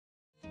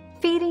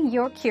feeding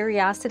your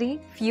curiosity,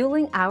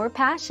 fueling our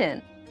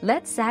passion.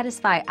 Let's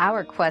satisfy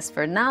our quest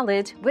for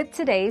knowledge with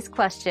today's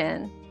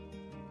question.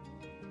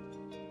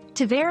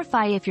 To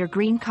verify if your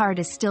green card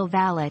is still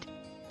valid,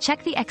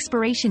 check the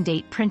expiration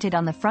date printed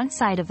on the front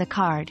side of the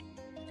card.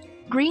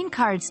 Green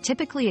cards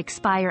typically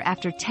expire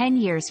after 10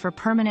 years for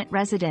permanent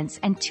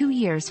residents and 2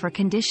 years for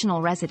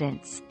conditional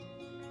residents.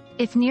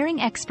 If nearing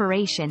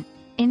expiration,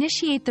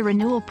 initiate the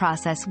renewal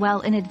process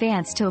well in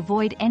advance to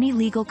avoid any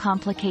legal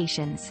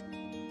complications.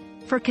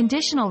 For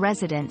conditional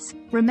residents,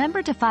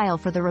 remember to file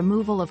for the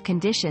removal of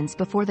conditions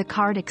before the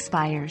card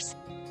expires.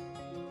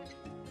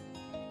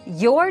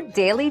 Your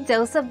daily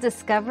dose of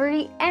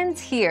discovery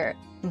ends here,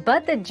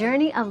 but the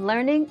journey of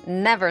learning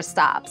never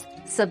stops.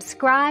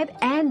 Subscribe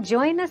and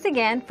join us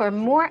again for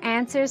more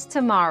answers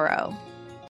tomorrow.